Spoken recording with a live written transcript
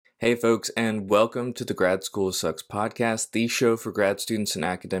Hey folks, and welcome to the Grad School Sucks podcast, the show for grad students and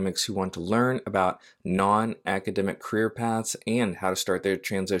academics who want to learn about non-academic career paths and how to start their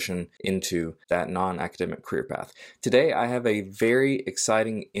transition into that non-academic career path. Today, I have a very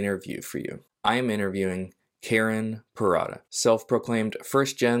exciting interview for you. I am interviewing Karen Parada, self-proclaimed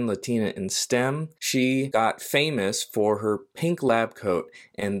first-gen Latina in STEM. She got famous for her pink lab coat,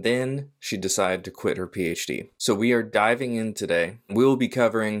 and then she decided to quit her PhD. So we are diving in today. We will be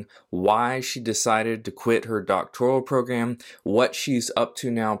covering why she decided to quit her doctoral program, what she's up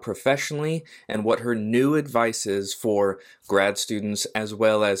to now professionally, and what her new advice is for grad students as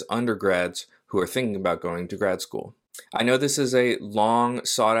well as undergrads who are thinking about going to grad school. I know this is a long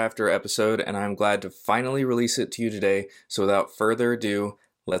sought-after episode, and I'm glad to finally release it to you today. So without further ado,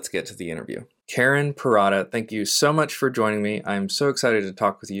 let's get to the interview. Karen Parada, thank you so much for joining me. I'm so excited to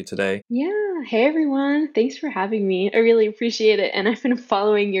talk with you today. Yeah, hey everyone. Thanks for having me. I really appreciate it. And I've been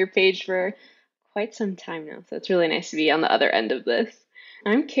following your page for quite some time now, so it's really nice to be on the other end of this.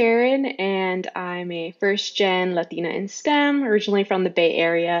 I'm Karen, and I'm a first gen Latina in STEM, originally from the Bay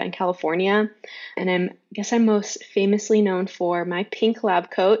Area in California. And I guess I'm most famously known for my pink lab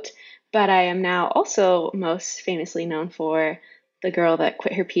coat, but I am now also most famously known for the girl that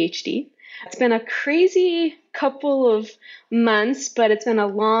quit her PhD. It's been a crazy couple of months, but it's been a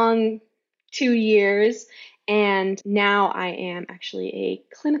long 2 years. And now I am actually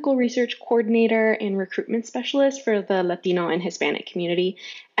a clinical research coordinator and recruitment specialist for the Latino and Hispanic community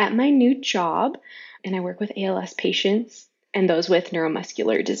at my new job. And I work with ALS patients and those with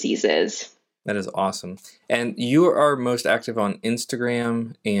neuromuscular diseases. That is awesome. And you are most active on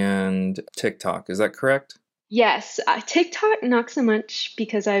Instagram and TikTok, is that correct? Yes, TikTok, not so much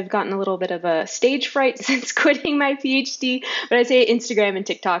because I've gotten a little bit of a stage fright since quitting my PhD, but I'd say Instagram and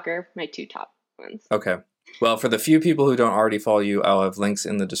TikTok are my two top ones. Okay. Well, for the few people who don't already follow you, I'll have links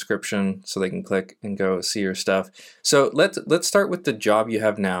in the description so they can click and go see your stuff. So let's start with the job you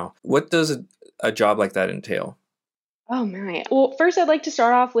have now. What does a job like that entail? Oh my. Well, first I'd like to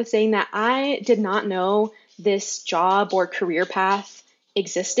start off with saying that I did not know this job or career path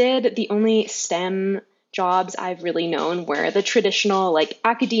existed. The only STEM jobs I've really known were the traditional like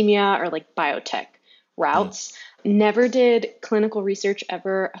academia or like biotech routes. Never did clinical research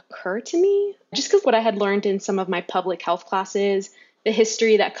ever occur to me, just because what I had learned in some of my public health classes, the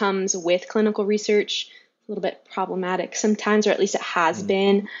history that comes with clinical research, a little bit problematic sometimes, or at least it has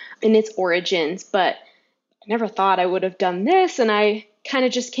been in its origins. But I never thought I would have done this. And I kind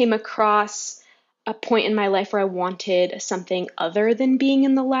of just came across a point in my life where I wanted something other than being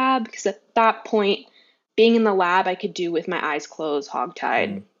in the lab, because at that point, being in the lab, I could do with my eyes closed,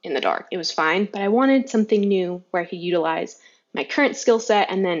 hogtied in the dark. It was fine, but I wanted something new where I could utilize my current skill set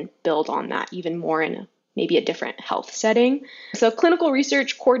and then build on that even more in maybe a different health setting. So clinical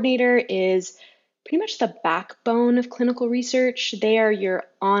research coordinator is pretty much the backbone of clinical research. They are your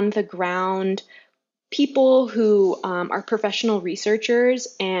on-the-ground people who are professional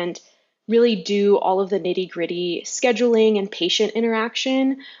researchers and really do all of the nitty-gritty scheduling and patient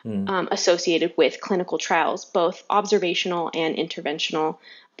interaction associated with clinical trials, both observational and interventional,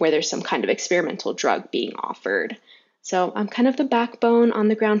 where there's some kind of experimental drug being offered. So I'm kind of the backbone on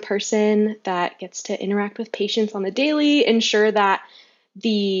the ground person that gets to interact with patients on the daily, ensure that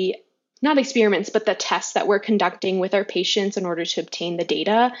the not experiments, but the tests that we're conducting with our patients in order to obtain the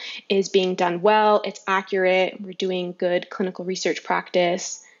data is being done well, it's accurate, we're doing good clinical research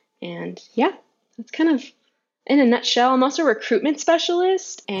practice. And yeah, that's kind of in a nutshell. I'm also a recruitment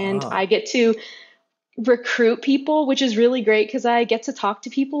specialist, and I get to recruit people, which is really great because I get to talk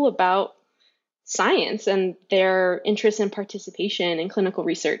to people about science and their interest and participation in clinical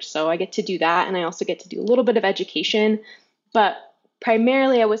research. So I get to do that, and I also get to do a little bit of education. But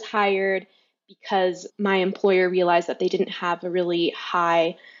primarily I was hired because my employer realized that they didn't have a really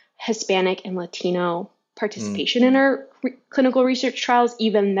high Hispanic and Latino participation in our clinical research trials,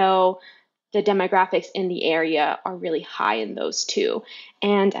 even though the demographics in the area are really high in those two.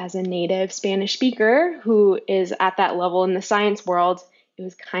 And as a native Spanish speaker who is at that level in the science world, it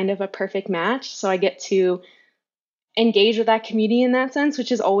was kind of a perfect match. So I get to engage with that community in that sense, which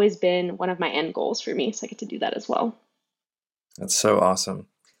has always been one of my end goals for me. So I get to do that as well. That's so awesome.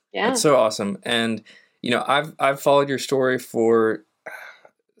 Yeah. That's so awesome. And, I've followed your story for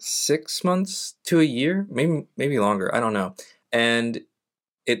 6 months to a year, maybe longer. I don't know. And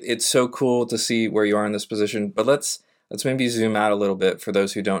it's so cool to see where you are in this position. But let's maybe zoom out a little bit for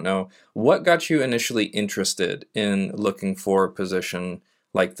those who don't know. What got you initially interested in looking for a position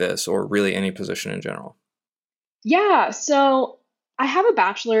like this, or really any position in general? Yeah. So I have a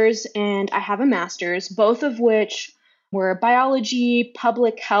bachelor's and I have a master's, both of which were biology,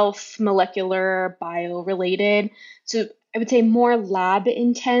 public health, molecular, bio related. So I would say more lab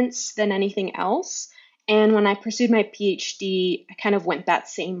intense than anything else. And when I pursued my PhD, I kind of went that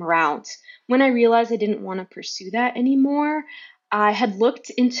same route. When I realized I didn't want to pursue that anymore, I had looked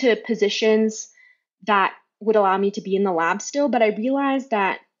into positions that would allow me to be in the lab still, but I realized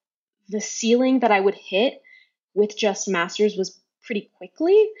that the ceiling that I would hit with just masters was pretty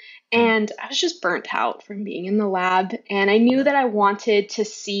quickly. Mm. And I was just burnt out from being in the lab. And I knew Yeah. that I wanted to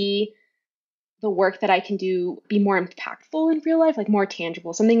see the work that I can do be more impactful in real life, like more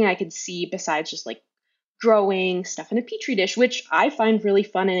tangible, something I could see besides just like growing stuff in a petri dish, which I find really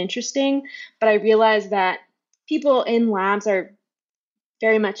fun and interesting. But I realized that people in labs are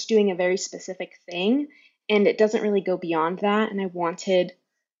very much doing a very specific thing, and it doesn't really go beyond that. And I wanted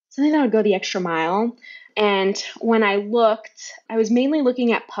something that would go the extra mile. And when I looked, I was mainly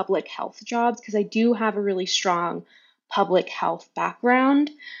looking at public health jobs because I do have a really strong public health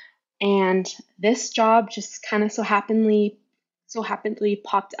background. And this job just kind of so happenedly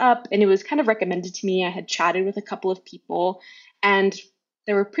popped up, and it was kind of recommended to me. I had chatted with a couple of people, and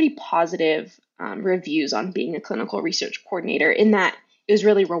there were pretty positive reviews on being a clinical research coordinator in that it was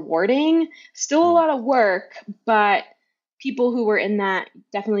really rewarding. Still a Mm. lot of work, but people who were in that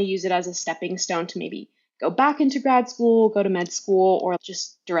definitely use it as a stepping stone to maybe go back into grad school, go to med school, or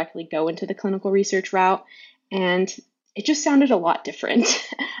just directly go into the clinical research route. And it just sounded a lot different.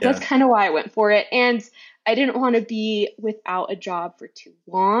 That's Yeah. kind of why I went for it. And I didn't want to be without a job for too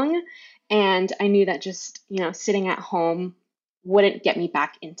long. And I knew that just, sitting at home wouldn't get me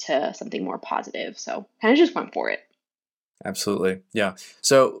back into something more positive. So kind of just went for it. Absolutely. Yeah.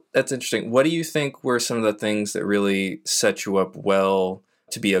 So that's interesting. What do you think were some of the things that really set you up well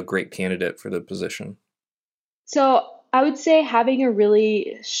to be a great candidate for the position? So I would say having a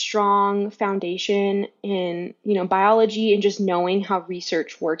really strong foundation in, biology and just knowing how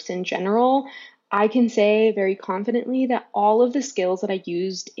research works in general, I can say very confidently that all of the skills that I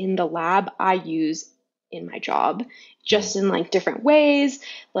used in the lab, I use in my job, Mm. just in like different ways.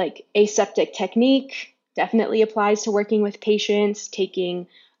 Like aseptic technique definitely applies to working with patients, taking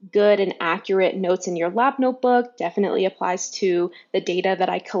good and accurate notes in your lab notebook definitely applies to the data that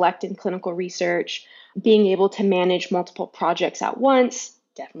I collect in clinical research. Being able to manage multiple projects at once,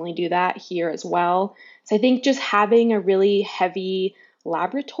 definitely do that here as well. So I think just having a really heavy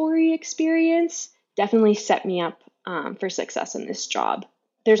laboratory experience definitely set me up for success in this job.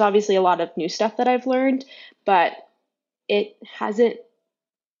 There's obviously a lot of new stuff that I've learned, but it hasn't,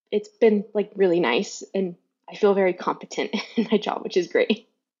 it's been like really nice, and I feel very competent in my job, which is great.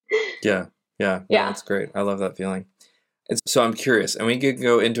 Yeah. Yeah. No, Yeah. that's great. I love that feeling. And so I'm curious, and we could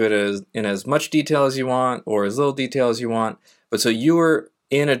go into it in as much detail as you want or as little detail as you want. But so you were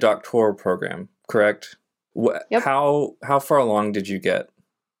in a doctoral program, correct? Yep. How far along did you get?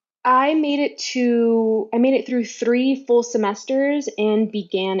 I made it through 3 full semesters and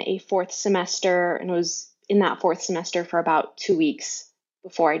began a fourth semester, and was in that fourth semester for about 2 weeks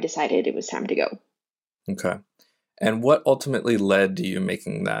before I decided it was time to go. Okay. And what ultimately led to you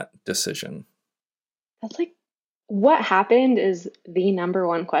making that decision? That's like what happened is the number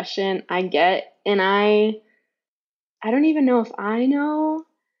one question I get, and I don't even know if I know Yeah.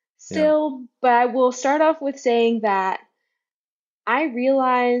 still, but I will start off with saying that I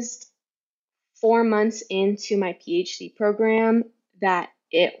realized 4 months into my PhD program that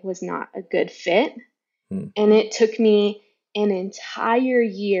it was not a good fit. Hmm. And it took me an entire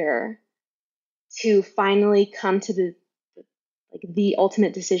year to finally come to the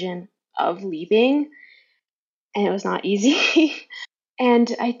ultimate decision of leaving. And it was not easy.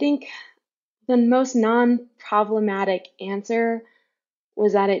 And I think the most non-problematic answer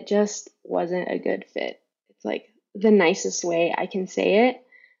was that it just wasn't a good fit. It's like the nicest way I can say it.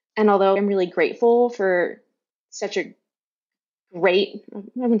 And although I'm really grateful for such a I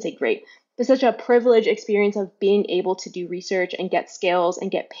wouldn't say great, but such a privileged experience of being able to do research and get skills and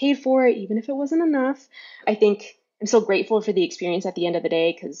get paid for it, even if it wasn't enough. I think I'm so grateful for the experience at the end of the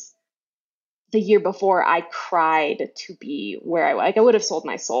day, because the year before I cried to be where I was. Like I would have sold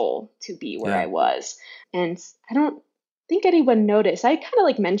my soul to be where Yeah. I was. And I don't think anyone noticed. I kind of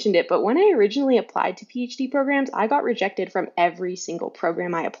like mentioned it, but when I originally applied to PhD programs, I got rejected from every single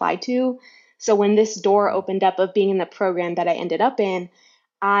program I applied to. So when this door Mm. opened up of being in the program that I ended up in,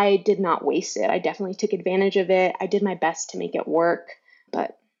 I did not waste it. I definitely took advantage of it. I did my best to make it work.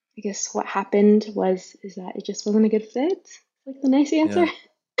 But I guess what happened is that it just wasn't a good fit. Like the nice answer.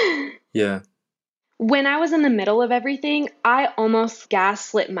 Yeah. Yeah. When I was in the middle of everything, I almost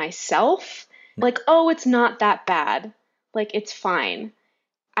gaslit myself. Like, oh, it's not that bad. Like, it's fine.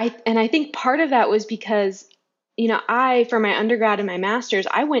 I think part of that was because for my undergrad and my master's,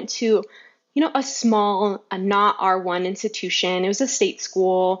 I went to, a not R1 institution. It was a state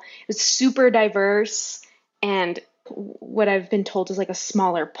school. It was super diverse and what I've been told is like a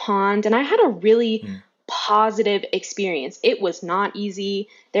smaller pond. And I had a really Mm. positive experience. It was not easy.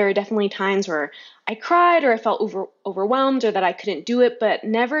 There are definitely times where I cried or I felt overwhelmed or that I couldn't do it, but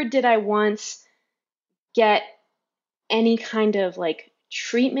never did I once get any kind of like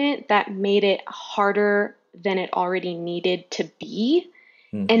treatment that made it harder than it already needed to be.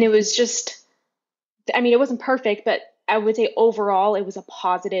 And Mm. it was just, I mean, it wasn't perfect, but I would say overall it was a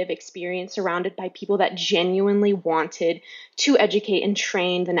positive experience surrounded by people that genuinely wanted to educate and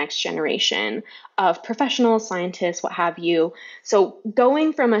train the next generation of professionals, scientists, what have you. So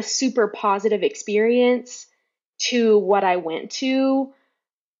going from a super positive experience to what I went to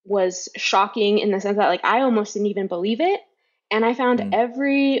was shocking in the sense that like I almost didn't even believe it. And I found Mm.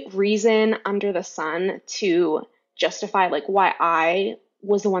 every reason under the sun to justify like why I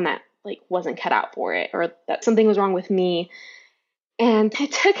was the one that like wasn't cut out for it or that something was wrong with me. And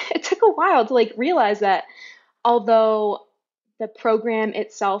it took a while to like realize that although the program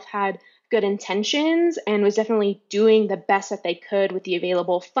itself had good intentions and was definitely doing the best that they could with the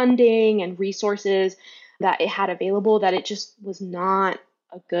available funding and resources that it had available, that it just was not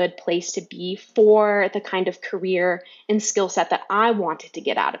a good place to be for the kind of career and skill set that I wanted to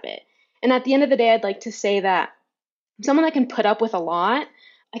get out of it. And at the end of the day, I'd like to say that I'm someone that can put up with a lot.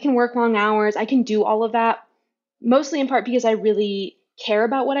 I can work long hours. I can do all of that, mostly in part because I really care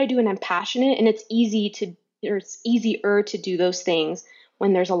about what I do and I'm passionate. And it's easier to do those things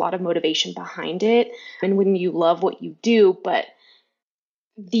when there's a lot of motivation behind it and when you love what you do. But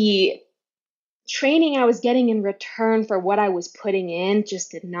the training I was getting in return for what I was putting in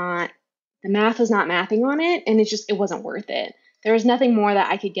just did not, the math was not mathing on it. And it wasn't worth it. There was nothing more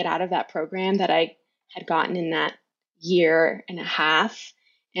that I could get out of that program that I had gotten in that year and a half.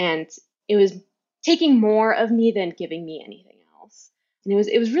 And it was taking more of me than giving me anything else. And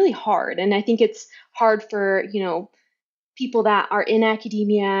it was really hard. And I think it's hard for, people that are in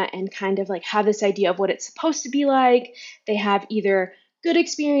academia and kind of like have this idea of what it's supposed to be like. They have either good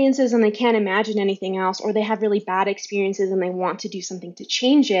experiences and they can't imagine anything else, or they have really bad experiences and they want to do something to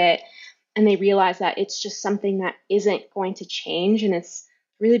change it. And they realize that it's just something that isn't going to change. And it's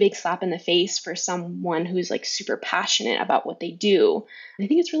a really big slap in the face for someone who's like super passionate about what they do. And I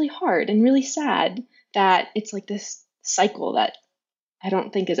think it's really hard and really sad that it's like this cycle that I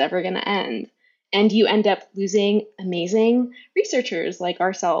don't think is ever going to end. And you end up losing amazing researchers like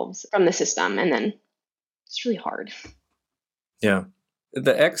ourselves from the system. And then it's really hard. Yeah.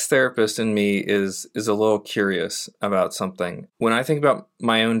 The ex-therapist in me is a little curious about something. When I think about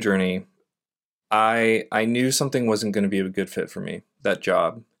my own journey, I knew something wasn't going to be a good fit for me, that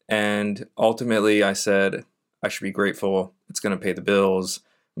job. And ultimately I said I should be grateful. It's going to pay the bills.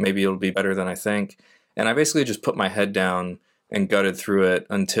 Maybe it'll be better than I think. And I basically just put my head down and gutted through it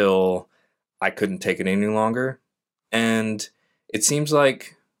until I couldn't take it any longer. And it seems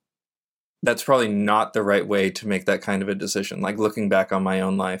like that's probably not the right way to make that kind of a decision, like looking back on my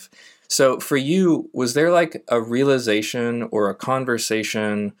own life. So for you, was there like a realization or a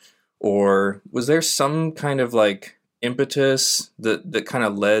conversation, or was there some kind of like impetus that kind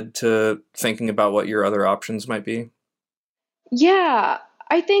of led to thinking about what your other options might be? Yeah,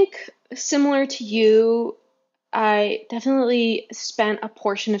 I think similar to you, I definitely spent a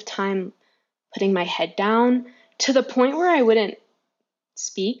portion of time putting my head down to the point where I wouldn't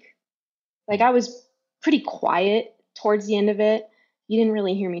speak. Like I was pretty quiet towards the end of it. You didn't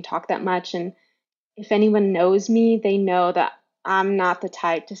really hear me talk that much. And if anyone knows me, they know that I'm not the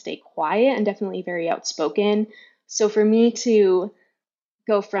type to stay quiet and definitely very outspoken. So for me to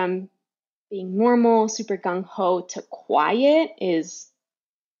go from being normal, super gung ho to quiet is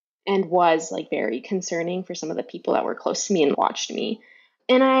and was like very concerning for some of the people that were close to me and watched me.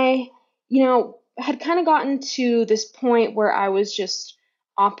 And I, had kind of gotten to this point where I was just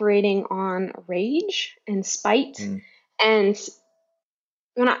operating on rage and spite. Mm. And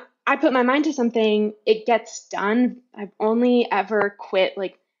when I put my mind to something, it gets done. I've only ever quit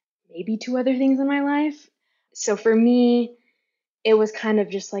like maybe two other things in my life. So for me, it was kind of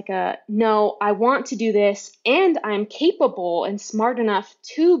just like a no, I want to do this and I'm capable and smart enough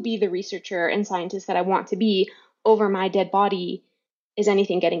to be the researcher and scientist that I want to be over my dead body. Is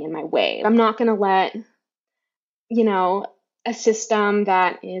anything getting in my way? I'm not going to let, you know, a system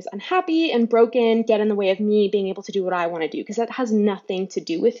that is unhappy and broken get in the way of me being able to do what I want to do because that has nothing to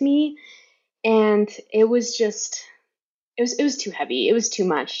do with me. And it was just it was too heavy. It was too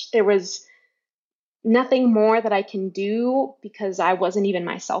much. There was nothing more that I can do because I wasn't even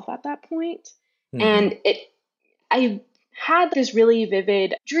myself at that point. Mm-hmm. And it I had this really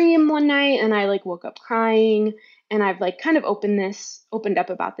vivid dream one night, and I like woke up crying, and I've like kind of opened up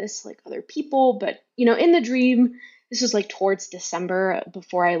about this like other people, but in the dream, this was like towards December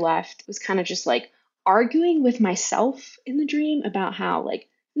before I left, was kind of just like arguing with myself in the dream about how like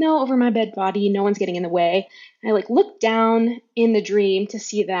no, over my dead body, no one's getting in the way. And I like looked down in the dream to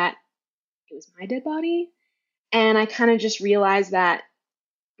see that it was my dead body, and I kind of just realized that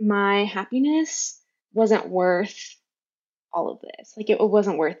my happiness wasn't worth all of this. Like it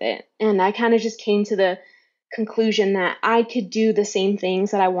wasn't worth it. And I kind of just came to the conclusion that I could do the same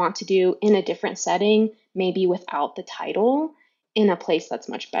things that I want to do in a different setting, maybe without the title, in a place that's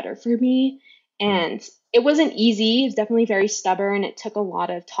much better for me. Mm. And it wasn't easy. It's definitely very stubborn. It took a lot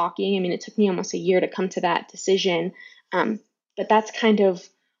of talking. I mean, it took me almost a year to come to that decision. But that's kind of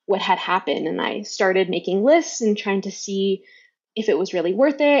what had happened. And I started making lists and trying to see if it was really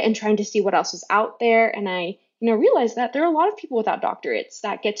worth it and trying to see what else was out there. And I realized that there are a lot of people without doctorates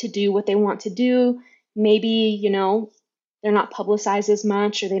that get to do what they want to do. Maybe, they're not publicized as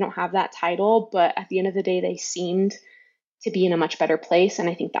much or they don't have that title, but at the end of the day, they seemed to be in a much better place. And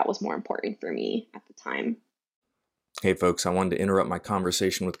I think that was more important for me at the time. Hey folks, I wanted to interrupt my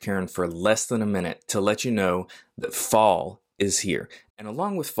conversation with Karen for less than a minute to let you know that fall is here. And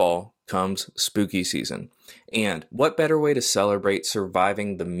along with fall comes spooky season. And what better way to celebrate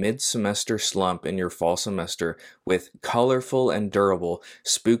surviving the mid-semester slump in your fall semester with colorful and durable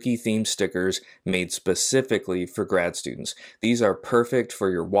spooky themed stickers made specifically for grad students. These are perfect for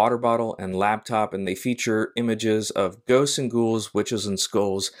your water bottle and laptop, and they feature images of ghosts and ghouls, witches and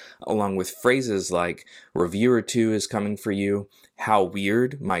skulls, along with phrases like "Reviewer 2 is coming for you," "How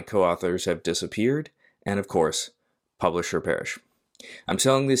weird, my co-authors have disappeared," and of course, "Publisher perish." I'm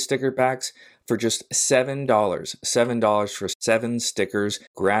selling these sticker packs for just $7. $7 for 7 stickers.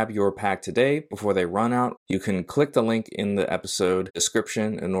 Grab your pack today before they run out. You can click the link in the episode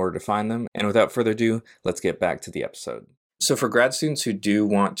description in order to find them. And without further ado, let's get back to the episode. So for grad students who do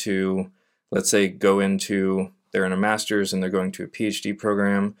want to, let's say, they're in a master's and they're going to a PhD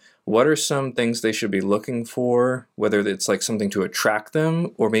program, what are some things they should be looking for, whether it's like something to attract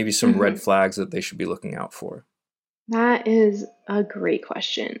them or maybe some red flags that they should be looking out for? That is a great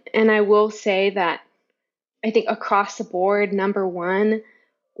question. And I will say that I think across the board, number one,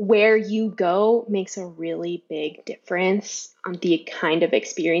 where you go makes a really big difference on the kind of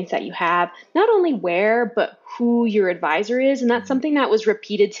experience that you have. Not only where, but who your advisor is. And that's something that was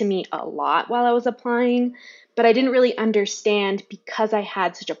repeated to me a lot while I was applying, but I didn't really understand because I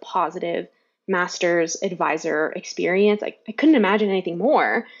had such a positive master's advisor experience. I couldn't imagine anything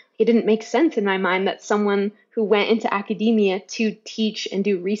more. It didn't make sense in my mind that someone who went into academia to teach and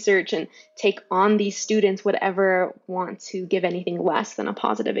do research and take on these students would ever want to give anything less than a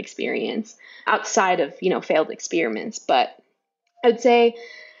positive experience outside of, failed experiments. But I would say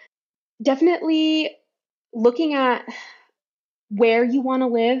definitely looking at where you want to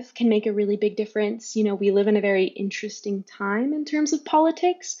live can make a really big difference. We live in a very interesting time in terms of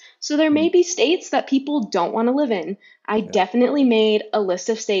politics. So there may be states that people don't want to live in. I definitely made a list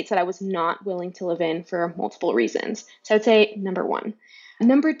of states that I was not willing to live in for multiple reasons. So I would say number one.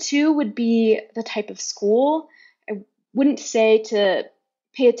 Number two would be the type of school. I wouldn't say to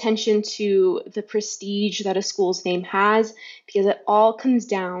pay attention to the prestige that a school's name has, because it all comes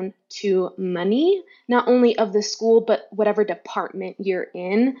down to money, not only of the school, but whatever department you're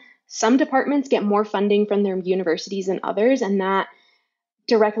in. Some departments get more funding from their universities than others, and that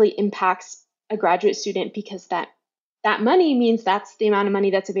directly impacts a graduate student because that money means that's the amount of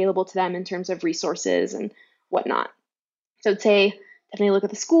money that's available to them in terms of resources and whatnot. So I'd say definitely look at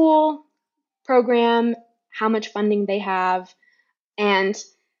the school, program, how much funding they have. And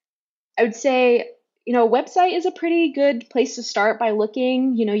I would say, a website is a pretty good place to start by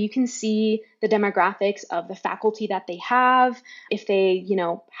looking. You can see the demographics of the faculty that they have. If they,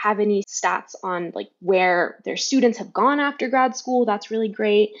 have any stats on like where their students have gone after grad school, that's really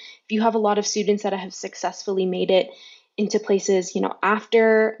great. If you have a lot of students that have successfully made it into places,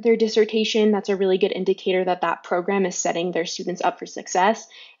 after their dissertation, that's a really good indicator that that program is setting their students up for success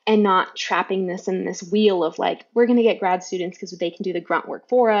and not trapping this in this wheel of like, we're going to get grad students because they can do the grunt work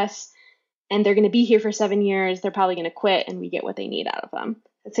for us and they're going to be here for 7 years. They're probably going to quit and we get what they need out of them.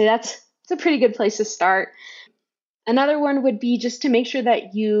 I'd say that's a pretty good place to start. Another one would be just to make sure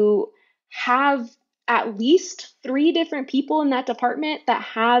that you have at least 3 different people in that department that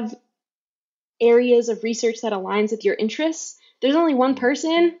have areas of research that aligns with your interests. There's only one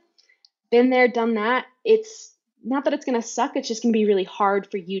person, been there, done that. It's not that it's going to suck. It's just going to be really hard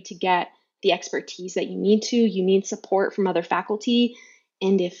for you to get the expertise that you need to. You need support from other faculty.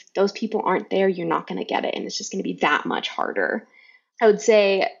 And if those people aren't there, you're not going to get it. And it's just going to be that much harder. I would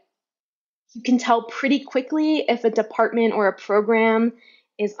say you can tell pretty quickly if a department or a program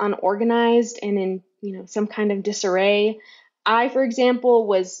is unorganized and in, some kind of disarray. I, for example,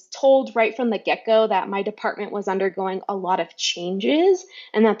 was told right from the get-go that my department was undergoing a lot of changes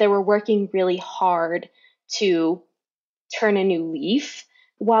and that they were working really hard to turn a new leaf.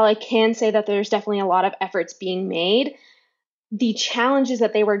 While I can say that there's definitely a lot of efforts being made, the challenges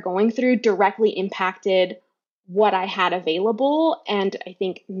that they were going through directly impacted what I had available, and I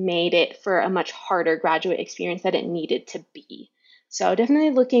think made it for a much harder graduate experience that it needed to be. So definitely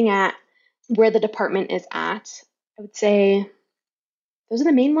looking at where the department is at, I would say those are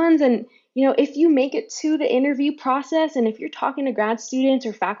the main ones. And if you make it to the interview process and if you're talking to grad students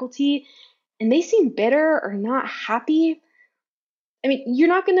or faculty and they seem bitter or not happy, I mean, you're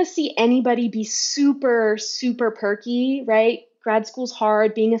not going to see anybody be super, super perky, right? Grad school's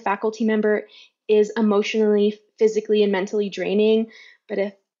hard. Being a faculty member is emotionally, physically, and mentally draining. But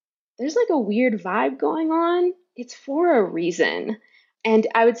if there's like a weird vibe going on, it's for a reason. And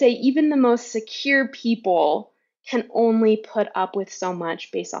I would say even the most secure people can only put up with so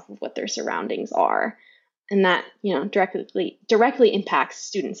much based off of what their surroundings are. And that, directly impacts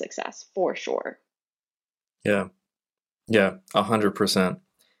student success for sure. Yeah. Yeah, 100%.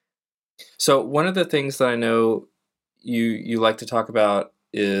 So one of the things that I know you like to talk about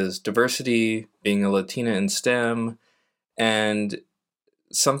is diversity, being a Latina in STEM, and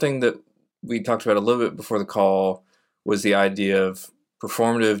something that we talked about a little bit before the call was the idea of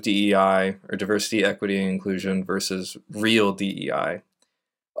performative DEI, or diversity, equity, and inclusion, versus real DEI.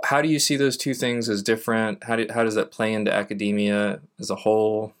 How do you see those two things as different? How does that play into academia as a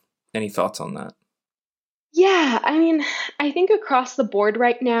whole? Any thoughts on that? Yeah, I mean, I think across the board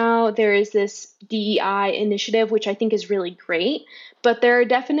right now, there is this DEI initiative, which I think is really great. But there are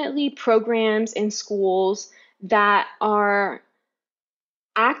definitely programs in schools that are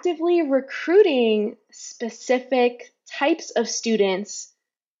actively recruiting specific types of students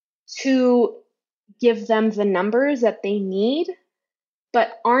to give them the numbers that they need,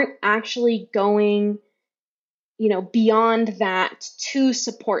 but aren't actually going beyond that to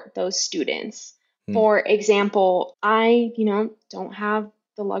support those students. Hmm. For example, I, don't have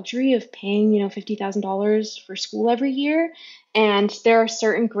the luxury of paying, $50,000 for school every year. And there are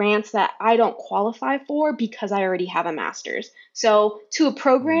certain grants that I don't qualify for because I already have a master's. So to a Hmm.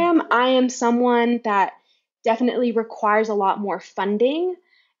 program, I am someone that definitely requires a lot more funding.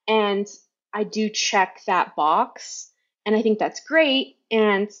 And I do check that box. And I think that's great.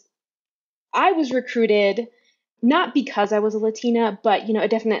 And I was recruited not because I was a Latina, but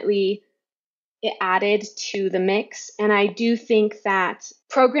it added to the mix. And I do think that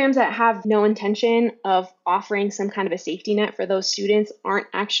programs that have no intention of offering some kind of a safety net for those students aren't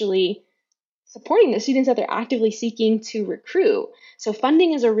actually supporting the students that they're actively seeking to recruit. So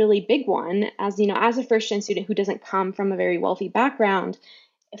funding is a really big one. As a first gen student who doesn't come from a very wealthy background,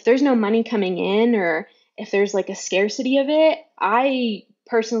 if there's no money coming in or if there's like a scarcity of it, I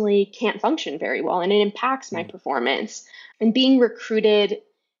personally can't function very well and it impacts my Hmm. performance. And being recruited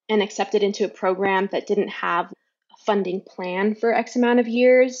and accepted into a program that didn't have a funding plan for X amount of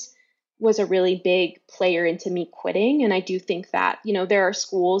years was a really big player into me quitting. And I do think that, there are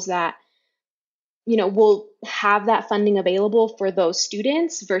schools that, will have that funding available for those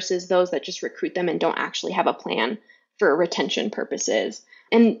students versus those that just recruit them and don't actually have a plan for retention purposes.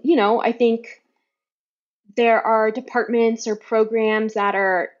 And, I think there are departments or programs that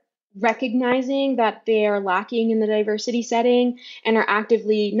are recognizing that they are lacking in the diversity setting and are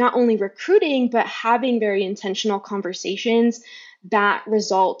actively not only recruiting, but having very intentional conversations that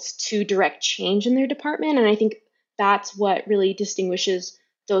result to direct change in their department. And I think that's what really distinguishes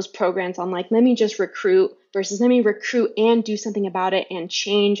those programs on like, let me just recruit versus let me recruit and do something about it and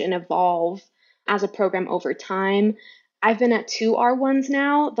change and evolve as a program over time. I've been at two R1s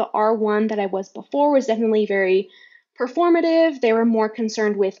now. The R1 that I was before was definitely very performative. They were more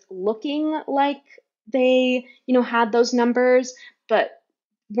concerned with looking like they, had those numbers, but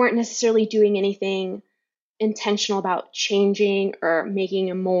weren't necessarily doing anything intentional about changing or making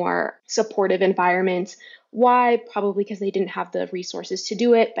a more supportive environment. Why? Probably because they didn't have the resources to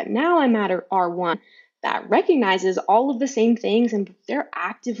do it. But now I'm at R1 that recognizes all of the same things and they're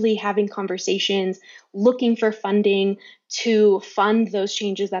actively having conversations, looking for funding to fund those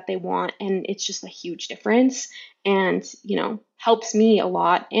changes that they want. And it's just a huge difference and, helps me a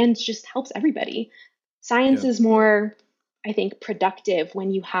lot and just helps everybody. Science Yeah. is more, I think, productive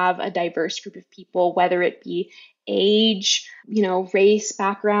when you have a diverse group of people, whether it be age, race,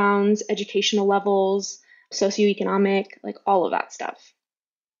 backgrounds, educational levels, socioeconomic, like all of that stuff.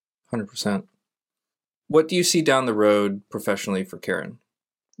 100%. What do you see down the road professionally for Karen?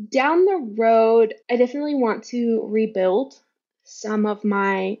 Down the road, I definitely want to rebuild some of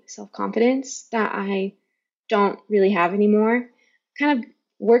my self-confidence that I don't really have anymore. Kind of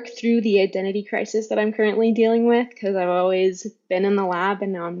work through the identity crisis that I'm currently dealing with because I've always been in the lab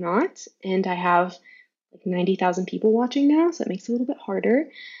and now I'm not. And I have like 90,000 people watching now, so it makes it a little bit harder.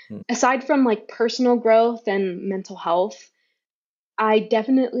 Aside from like personal growth and mental health, I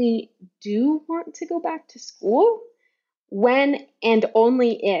definitely do want to go back to school when and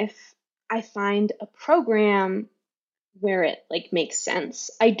only if I find a program where it like makes sense.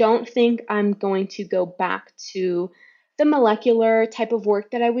 I don't think I'm going to go back to the molecular type of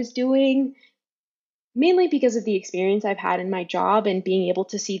work that I was doing, mainly because of the experience I've had in my job and being able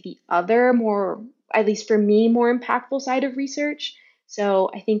to see the other more, at least for me, more impactful side of research.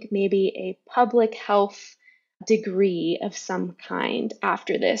 So I think maybe a public health degree of some kind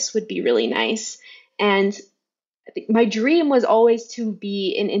after this would be really nice. And I think my dream was always to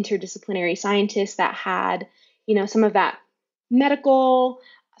be an interdisciplinary scientist that had, some of that medical,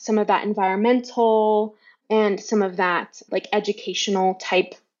 some of that environmental, and some of that like educational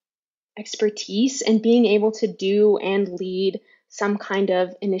type expertise, and being able to do and lead some kind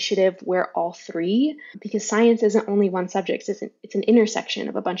of initiative where all three, because science isn't only one subject, it's an intersection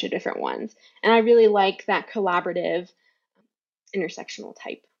of a bunch of different ones. And I really like that collaborative intersectional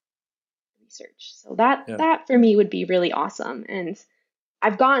type research. So that for me would be really awesome. And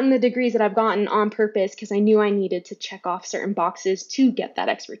I've gotten the degrees that I've gotten on purpose because I knew I needed to check off certain boxes to get that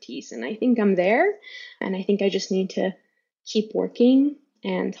expertise. And I think I'm there. And I think I just need to keep working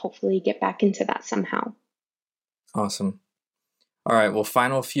and hopefully get back into that somehow. Awesome. All right. Well,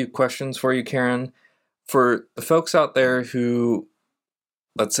 final few questions for you, Karen. For the folks out there who,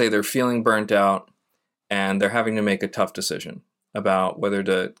 let's say they're feeling burnt out and they're having to make a tough decision about whether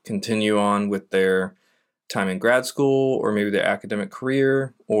to continue on with their time in grad school or maybe their academic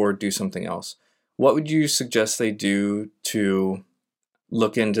career or do something else, what would you suggest they do to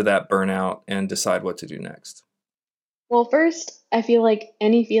look into that burnout and decide what to do next? Well, first, I feel like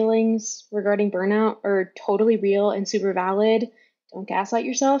any feelings regarding burnout are totally real and super valid. Don't gaslight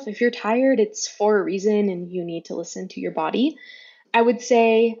yourself. If you're tired, it's for a reason and you need to listen to your body. I would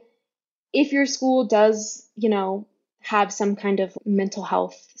say if your school does, have some kind of mental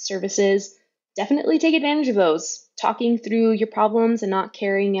health services, definitely take advantage of those. Talking through your problems and not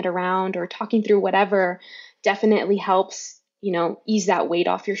carrying it around or talking through whatever definitely helps, ease that weight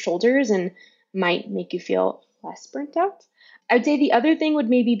off your shoulders and might make you feel less burnt out. I would say the other thing would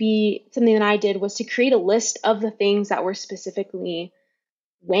maybe be something that I did was to create a list of the things that were specifically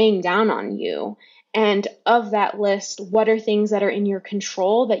weighing down on you. And of that list, what are things that are in your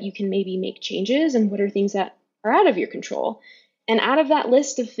control that you can maybe make changes, and what are things that are out of your control? And out of that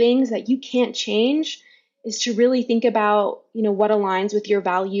list of things that you can't change is to really think about, what aligns with your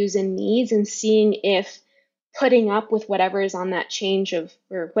values and needs, and seeing if putting up with whatever is on that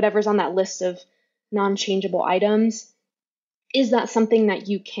or whatever's on that list of non-changeable items, is that something that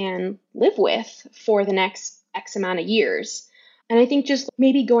you can live with for the next X amount of years? And I think just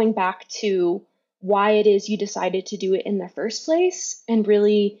maybe going back to why it is you decided to do it in the first place, and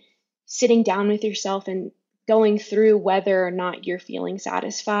really sitting down with yourself and going through whether or not you're feeling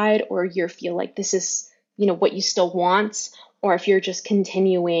satisfied, or you feel like this is, what you still want, or if you're just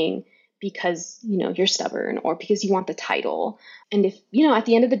continuing because, you're stubborn or because you want the title. And if, at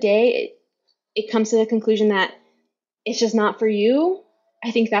the end of the day, it comes to the conclusion that it's just not for you,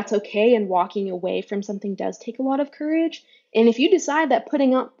 I think that's okay. And walking away from something does take a lot of courage. And if you decide that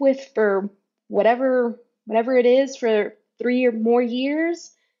putting up with for whatever it is for 3 or more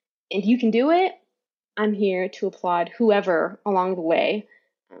years, and you can do it, I'm here to applaud whoever along the way.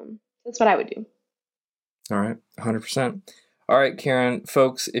 That's what I would do. All right, 100%. All right, Karen,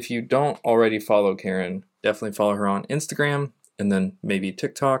 folks, if you don't already follow Karen, definitely follow her on Instagram and then maybe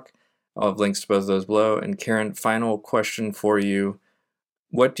TikTok. I'll have links to both of those below. And Karen, final question for you.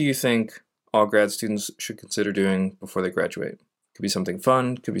 What do you think all grad students should consider doing before they graduate? Could be something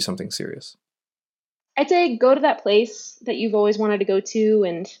fun, could be something serious. I'd say go to that place that you've always wanted to go to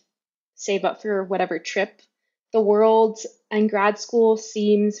and save up for whatever trip. The world in grad school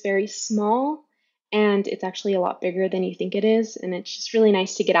seems very small, and it's actually a lot bigger than you think it is. And it's just really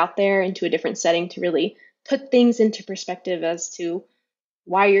nice to get out there into a different setting to really put things into perspective as to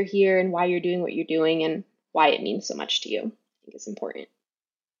why you're here and why you're doing what you're doing and why it means so much to you. I think it's important.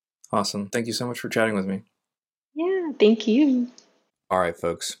 Awesome. Thank you so much for chatting with me. Yeah, thank you. All right,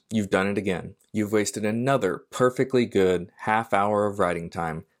 folks, you've done it again. You've wasted another perfectly good half hour of writing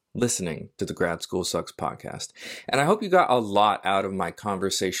time listening to the Grad School Sucks podcast. And I hope you got a lot out of my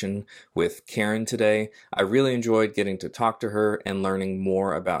conversation with Karen today. I really enjoyed getting to talk to her and learning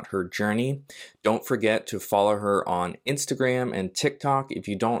more about her journey. Don't forget to follow her on Instagram and TikTok if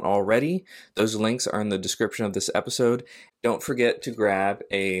you don't already. Those links are in the description of this episode. Don't forget to grab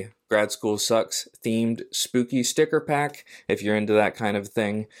a Grad School Sucks themed spooky sticker pack if you're into that kind of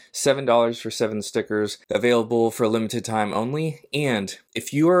thing. $7 for 7 stickers, available for a limited time only. And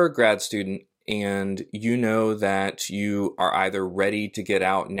if you are a grad student and you know that you are either ready to get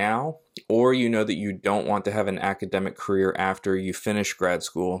out now, or you know that you don't want to have an academic career after you finish grad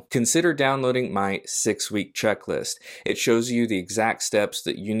school, consider downloading my 6-week checklist. It shows you the exact steps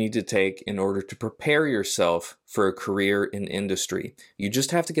that you need to take in order to prepare yourself for a career in industry. You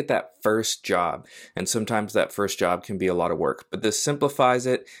just have to get that first job, and sometimes that first job can be a lot of work, but this simplifies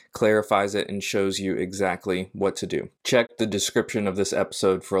it, clarifies it, and shows you exactly what to do. Check the description of this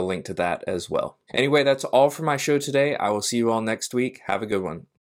episode for a link to that as well. Anyway, that's all for my show today. I will see you all next week. Have a good one.